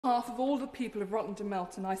On behalf of all the people of Rutland and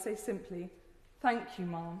Melton, I say simply, thank you,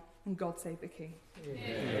 ma'am, and God save the King.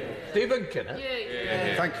 Stephen Kinnock.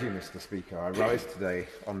 Thank you, Mr. Speaker. I rise today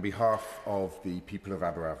on behalf of the people of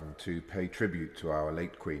Aberavon to pay tribute to our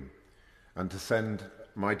late Queen and to send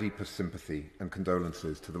my deepest sympathy and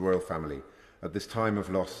condolences to the royal family at this time of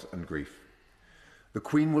loss and grief. The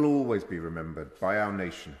Queen will always be remembered by our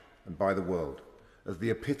nation and by the world as the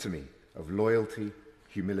epitome of loyalty,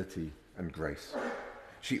 humility and grace.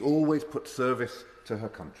 She always put service to her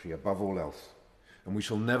country above all else, and we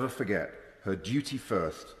shall never forget her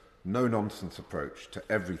duty-first, no-nonsense approach to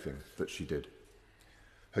everything that she did.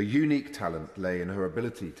 Her unique talent lay in her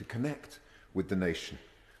ability to connect with the nation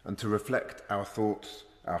and to reflect our thoughts,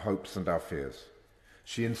 our hopes and our fears.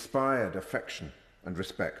 She inspired affection and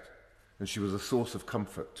respect, and she was a source of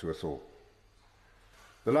comfort to us all.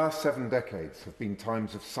 The last 7 decades have been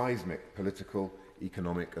times of seismic political,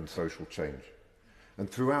 economic and social change. And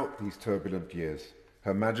throughout these turbulent years,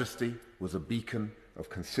 Her Majesty was a beacon of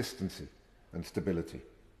consistency and stability.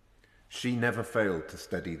 She never failed to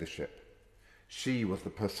steady the ship. She was the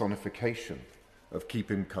personification of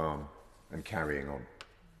keeping calm and carrying on.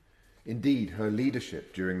 Indeed, her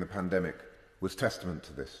leadership during the pandemic was testament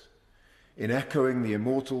to this. In echoing the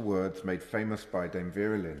immortal words made famous by Dame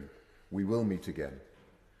Vera Lynn, "We will meet again,"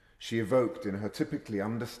 she evoked in her typically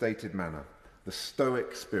understated manner the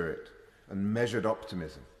stoic spirit and measured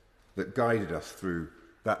optimism that guided us through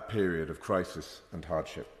that period of crisis and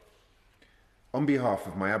hardship. On behalf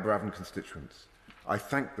of my Aberavon constituents, I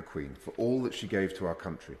thank the Queen for all that she gave to our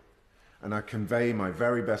country, and I convey my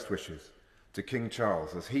very best wishes to King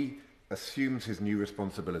Charles as he assumes his new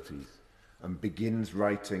responsibilities and begins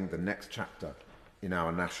writing the next chapter in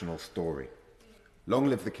our national story. Long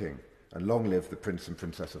live the King, and long live the Prince and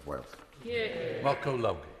Princess of Wales. Marco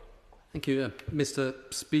Logie. Thank you, Mr.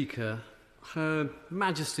 Speaker. Her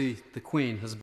Majesty the Queen has